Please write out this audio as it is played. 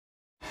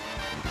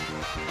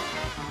Everybody,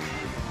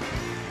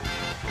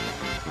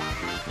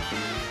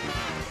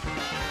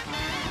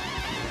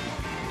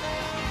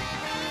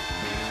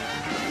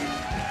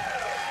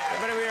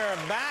 we are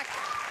back.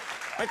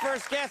 My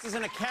first guest is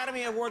an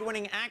Academy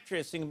Award-winning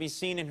actress who can be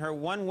seen in her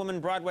one-woman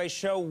Broadway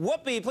show,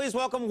 Whoopi. Please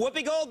welcome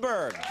Whoopi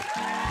Goldberg.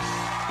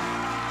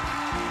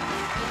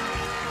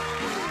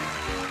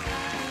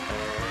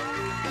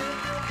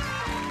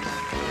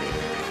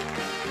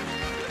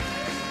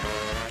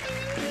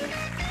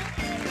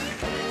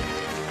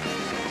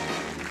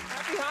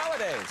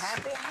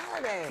 Happy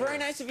holidays. Very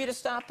nice of you to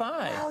stop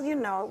by. Well, you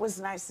know, it was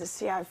nice to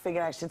see you. I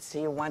figured I should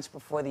see you once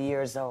before the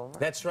year's over.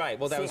 That's right.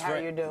 Well, that see was how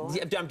very... you're doing?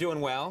 Yeah, I'm doing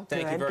well.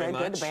 Thank you very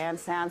much. Good. The band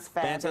sounds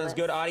fabulous. Band sounds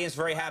good. Audience,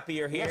 very happy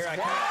you're here. Yes,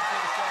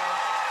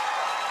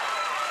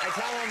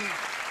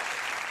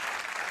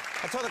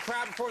 I tell the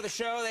crowd before the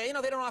show, they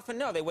don't often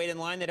know. They wait in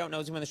line, they don't know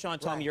who's in the show. I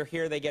tell them you're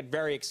here, they get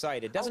very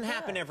excited. It doesn't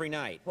happen every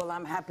night. Well,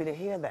 I'm happy to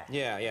hear that.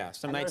 Yeah.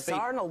 Some nights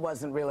Arnold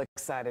wasn't real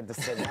excited to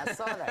sit in. I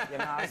saw that, you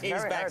know. I was He's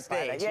very backstage.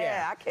 hurt by that.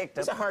 Yeah, I kicked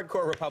him. He's a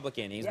hardcore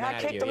Republican. He's mad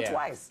at you. I kicked him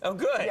twice. Oh,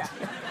 good. Yeah,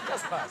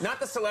 just once. Not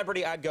the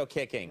celebrity I'd go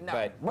kicking, No.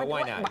 but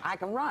why not? I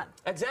can run.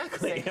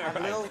 Exactly. See, I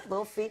have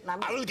little feet,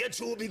 and I will get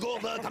you, Whoopi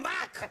Goldberg. Come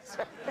back.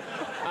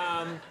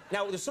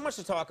 Now, there's so much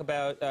to talk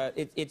about.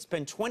 It's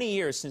been 20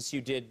 years since you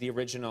did the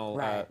original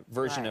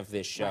version of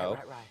this show.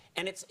 Right.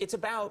 And it's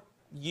about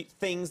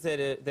things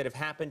that have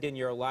happened in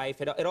your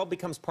life. It all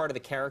becomes part of the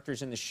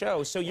characters in the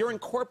show. So you're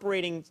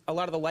incorporating a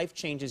lot of the life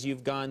changes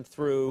you've gone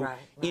through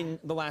in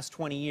the last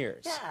 20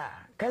 years. Yeah,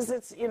 because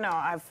it's, you know,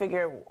 I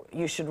figure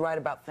you should write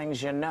about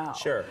things you know.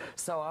 Sure.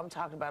 So I'm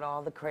talking about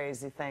all the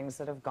crazy things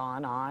that have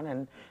gone on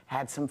and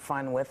had some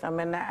fun with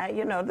them. And,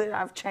 you know,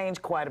 I've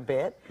changed quite a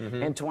bit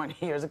in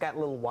 20 years. It got a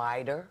little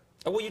wider.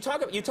 Well, you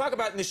talk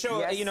about in the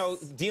show, you know,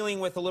 dealing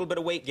with a little bit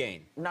of weight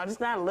gain. No, just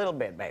not a little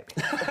bit, baby.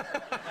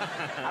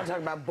 I'm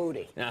talking about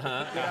booty. You know what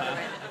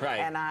I mean? Right.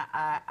 And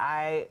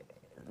I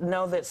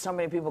know that so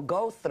many people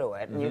go through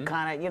it, and you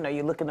kind of, you know,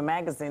 you look in the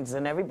magazines,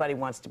 and everybody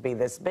wants to be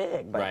this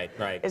big. But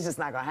right. It's just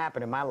not going to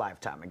happen in my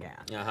lifetime again.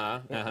 You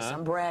know, so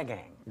I'm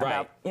bragging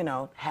about, you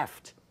know,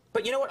 heft.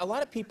 But you know what? A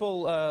lot of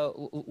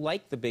people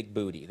like the big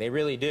booty. They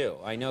really do.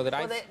 I know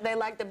that they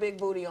like the big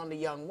booty on the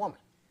young woman.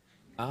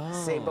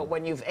 Oh. See, but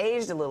when you've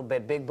aged a little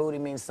bit, big booty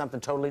means something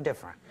totally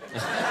different.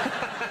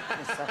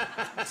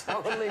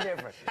 Totally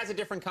different. Has a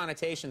different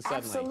connotation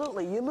suddenly.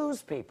 Absolutely. You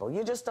lose people.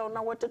 You just don't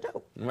know what to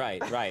do.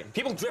 Right.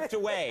 People drift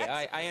away.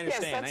 I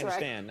understand.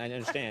 Yes, I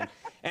understand.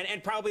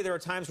 And probably there are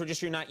times where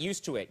just you're not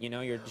used to it. You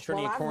know, you're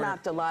turning a corner. I've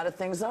knocked a lot of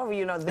things over.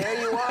 You know, there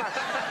you are.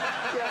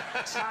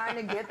 You're trying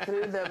to get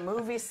through the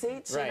movie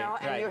seats, you know,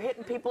 and you're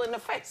hitting people in the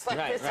face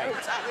like this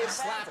every time you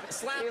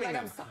slapping you're like,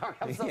 them.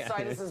 I'm so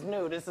sorry. This is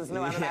new. I don't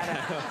know how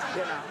to,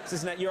 you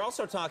know. You're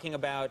also talking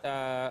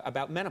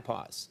about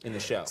menopause in the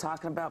show.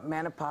 Talking about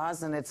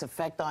menopause and its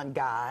effect on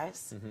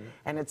guys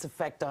and its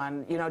effect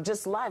on, you know,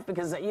 just life,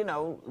 because, you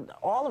know,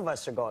 all of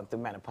us are going through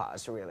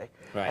menopause, really,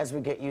 as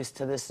we get used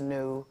to this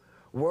new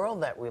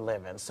world that we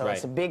live in. So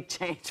it's a big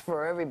change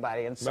for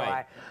everybody. And so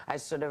I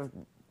sort of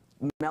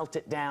melt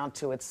it down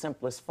to its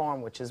simplest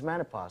form, which is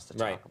menopause to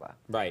talk about.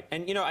 Right.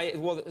 And, you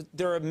know,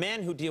 there are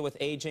men who deal with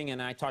aging,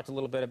 and I talked a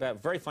little bit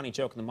about, very funny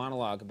joke in the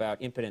monologue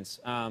about impotence.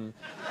 Well,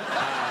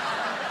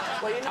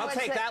 you know, I'll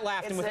take that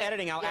laugh, and with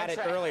editing, I'll add it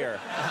earlier.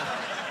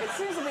 It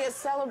seems to be a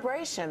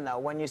celebration, though,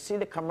 when you see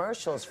the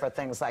commercials for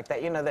things like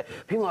that. You know, that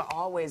people are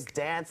always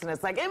dancing.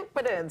 It's like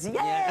impotence,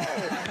 yay!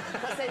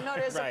 Because they know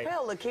there's a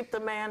pill to keep the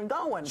man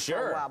going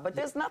for a while. But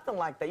there's nothing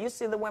like that. You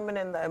see the women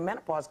in the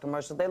menopause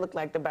commercials, they look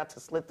like they're about to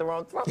slit their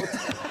own throats.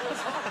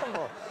 It's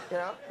horrible, you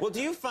know? Well,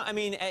 do you find, I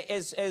mean,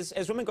 as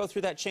women go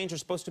through that change, they're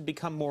supposed to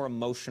become more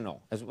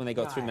emotional when they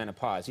go through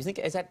menopause. You think,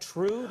 is that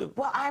true?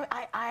 Well,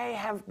 I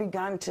have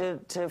begun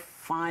to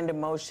find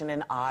emotion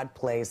in odd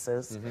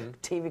places,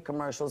 TV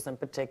commercials in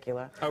particular.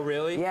 Oh,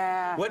 really?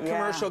 Yeah. What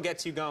commercial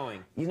gets you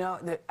going? You know,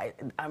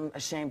 I'm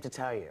ashamed to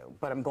tell you,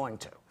 but I'm going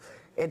to.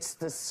 It's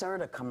the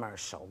Serta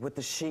commercial with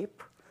the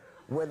sheep,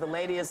 where the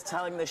lady is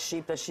telling the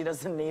sheep that she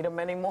doesn't need them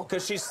anymore.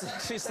 Because she's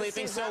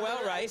sleeping so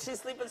well, right?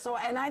 She's sleeping so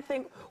well. And I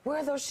think, where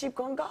are those sheep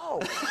going to go?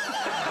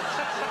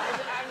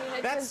 I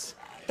mean,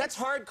 that's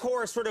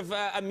hardcore sort of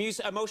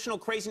emotional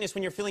craziness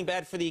when you're feeling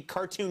bad for the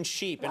cartoon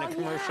sheep in a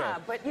commercial. Yeah,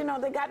 but, you know,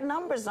 they got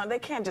numbers on. They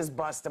can't just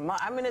bust them up.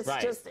 I mean, it's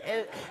just...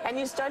 and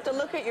you start to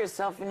look at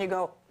yourself and you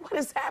go, what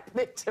is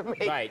happening to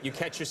me? Right, you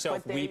catch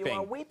yourself weeping. You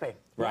are weeping.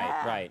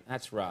 Right.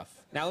 That's rough.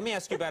 Now, let me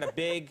ask you about a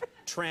big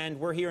trend.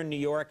 We're here in New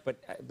York,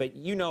 but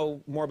you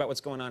know more about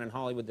what's going on in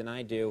Hollywood than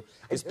I do.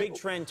 This big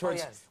trend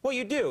towards... Well,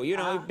 you do. You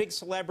know, big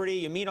celebrity,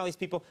 you meet all these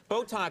people.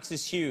 Botox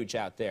is huge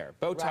out there.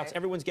 Botox,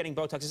 everyone's getting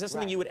Botox. Is that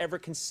something you would ever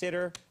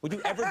consider? Would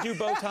you ever do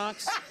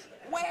Botox?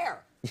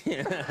 Where?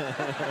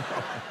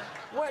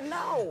 Well,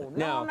 no,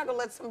 I'm not gonna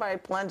let somebody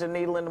plunge a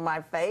needle into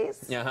my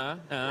face. No,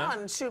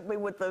 and shoot me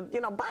with the,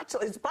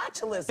 it's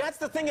botulism. That's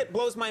the thing that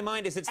blows my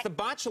mind is it's the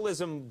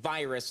botulism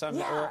virus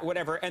or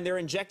whatever, and they're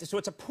injected. So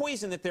it's a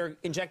poison that they're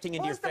injecting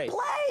into your face. It's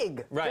the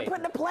plague. Right. They're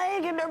putting the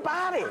plague in their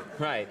body.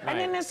 Right. And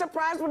then they're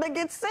surprised when they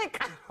get sick.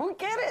 I don't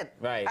get it.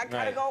 Right. I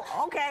kind of go,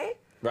 okay.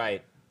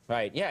 Right.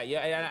 Right.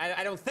 Yeah.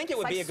 I don't think it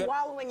would be a good. It's like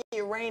swallowing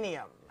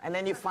uranium, and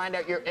then you find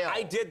out you're ill.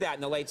 I did that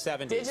in the late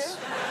 70s. Did you?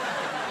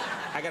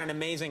 I got an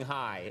amazing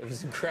high. It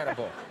was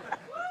incredible.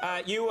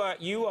 I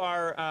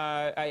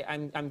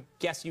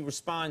guess you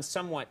respond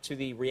somewhat to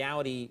the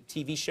reality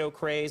TV show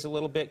craze a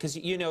little bit, because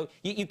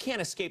you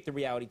can't escape the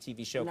reality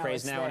TV show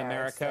craze now in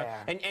America.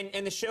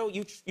 And the show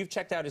you've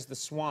checked out is The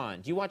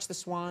Swan. Do you watch The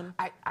Swan?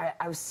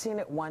 I've seen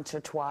it once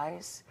or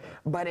twice,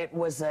 but it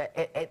was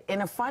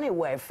in a funny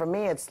way. For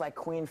me, it's like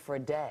Queen for a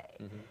Day.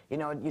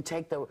 You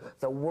take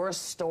the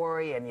worst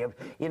story and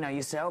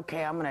you say,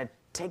 okay, I'm gonna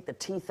take the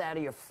teeth out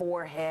of your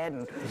forehead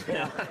and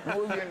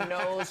move your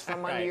nose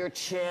from under your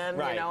chin,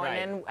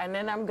 and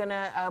then I'm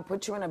gonna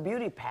put you in a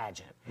beauty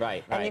pageant.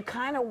 And you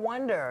kind of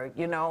wonder,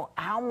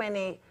 how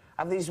many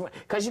of these,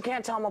 because you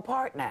can't tell them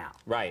apart now.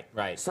 Right.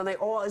 So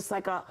it's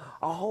like a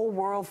whole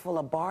world full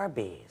of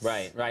Barbies.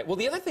 Right. Well,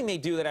 the other thing they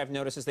do that I've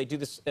noticed is they do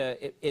this,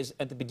 is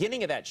at the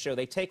beginning of that show,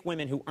 they take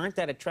women who aren't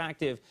that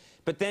attractive,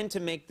 but then to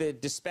make the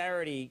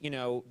disparity,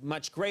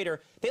 much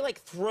greater, they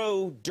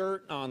throw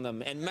dirt on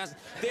them and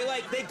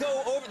they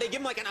go over, they give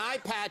them like an eye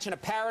patch and a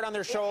parrot on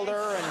their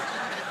shoulder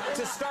and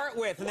to start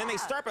with, and then they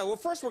start by, well,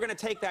 first we're going to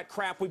take that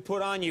crap we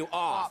put on you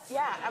off.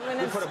 Yeah, I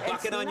mean, we put a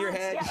bucket on your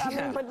head. Yeah, I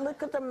mean, but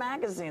look at the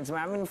magazines.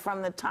 I mean,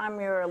 from the time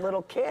you're a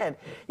little kid,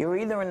 you're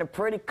either in the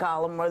pretty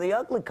column or the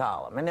ugly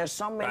column, and there's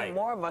so many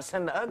more of us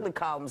in the ugly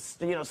columns,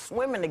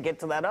 swimming to get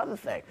to that other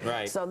thing.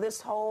 So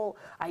this whole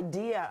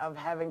idea of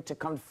having to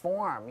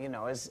conform,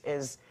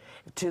 is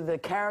to the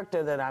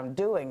character that I'm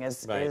doing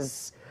is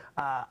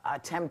a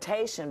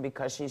temptation,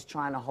 because she's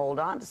trying to hold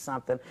on to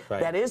something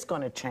that is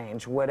going to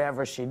change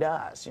whatever she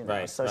does.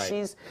 So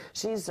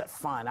she's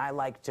fun. I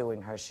like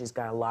doing her. She's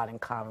got a lot in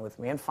common with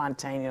me. And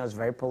Fontaine, is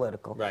very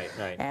political.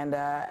 And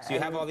so you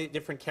have all the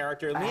different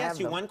characters. Let me ask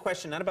you one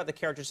question, not about the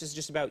characters. This is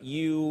just about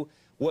you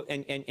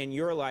and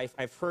your life.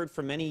 I've heard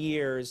for many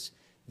years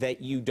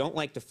that you don't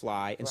like to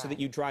fly, and so that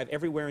you drive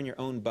everywhere in your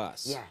own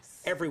bus.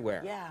 Yes.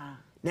 Everywhere. Yeah.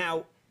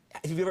 Now,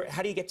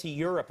 how do you get to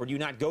Europe, or do you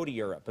not go to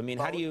Europe? I mean,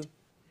 how do you...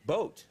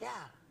 Boat? Yeah.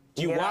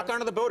 Do you walk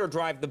onto the boat or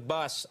drive the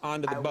bus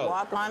onto the boat?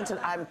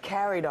 I'm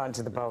carried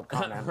onto the boat,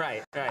 Conan.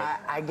 Right.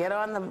 I get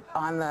on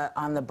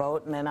the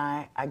boat, and then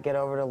I get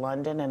over to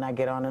London, and I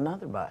get on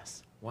another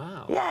bus.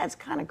 Wow. Yeah, it's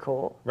kind of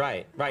cool.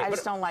 Right. I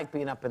just don't like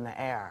being up in the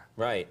air.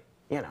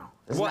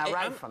 It's not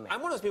right for me.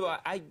 I'm one of those people,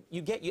 I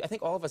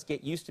think all of us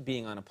get used to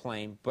being on a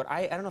plane, but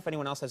I don't know if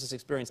anyone else has this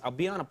experience. I'll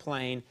be on a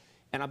plane,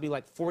 and I'll be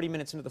like 40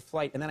 minutes into the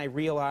flight, and then I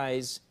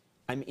realize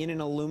I'm in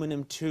an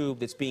aluminum tube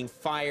that's being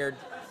fired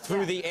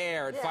through the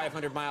air at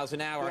 500 miles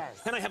an hour,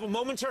 and I have a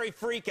momentary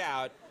freak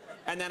out,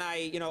 and then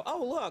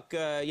oh, look,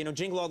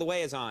 Jingle All the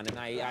Way is on, and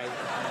I'm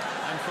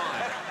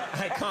fine.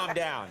 I calm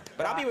down.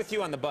 But I'll be with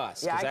you on the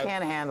bus. Yeah, I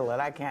can't handle it.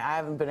 I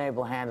haven't been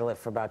able to handle it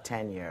for about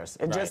 10 years.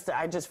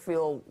 I just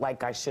feel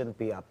like I shouldn't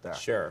be up there.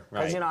 Sure,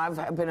 Because,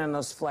 I've been in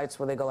those flights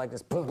where they go like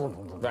this, boom, boom,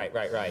 boom, boom.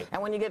 Right.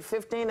 And when you get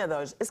 15 of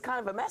those, it's kind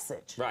of a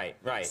message.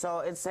 Right. So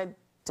it said,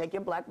 take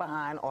your black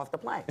behind off the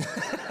plane.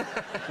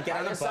 Get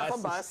on a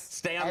bus.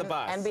 Stay on the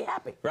bus. And be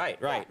happy.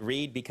 Right.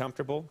 Read, be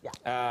comfortable.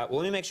 Yeah. Well,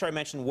 let me make sure I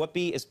mention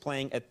Whoopi is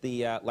playing at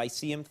the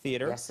Lyceum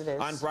Theater. Yes, it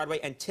is. On Broadway,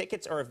 and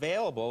tickets are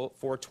available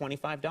for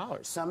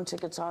 $25. Some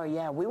tickets are,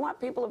 yeah. We want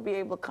people to be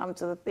able to come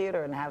to the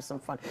theater and have some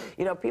fun.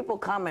 People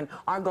come and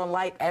aren't going to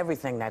like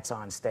everything that's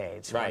on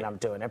stage when I'm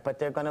doing it, but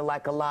they're going to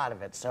like a lot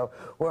of it. So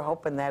we're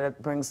hoping that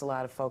it brings a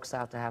lot of folks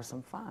out to have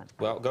some fun.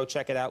 Well, go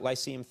check it out,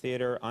 Lyceum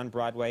Theater on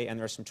Broadway, and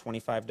there's some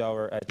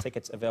 $25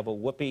 tickets available.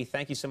 Whoopi,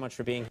 thank you so much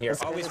for being here.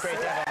 Always great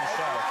to have on the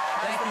show.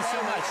 Thank you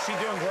so much. She's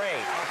doing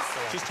great.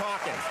 She's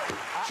talking.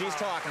 She's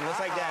talking.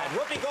 Looks like that.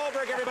 Whoopi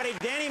Goldberg, everybody.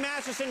 Danny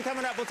Masterson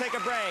coming up. We'll take a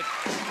break.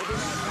 We'll be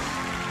right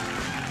back.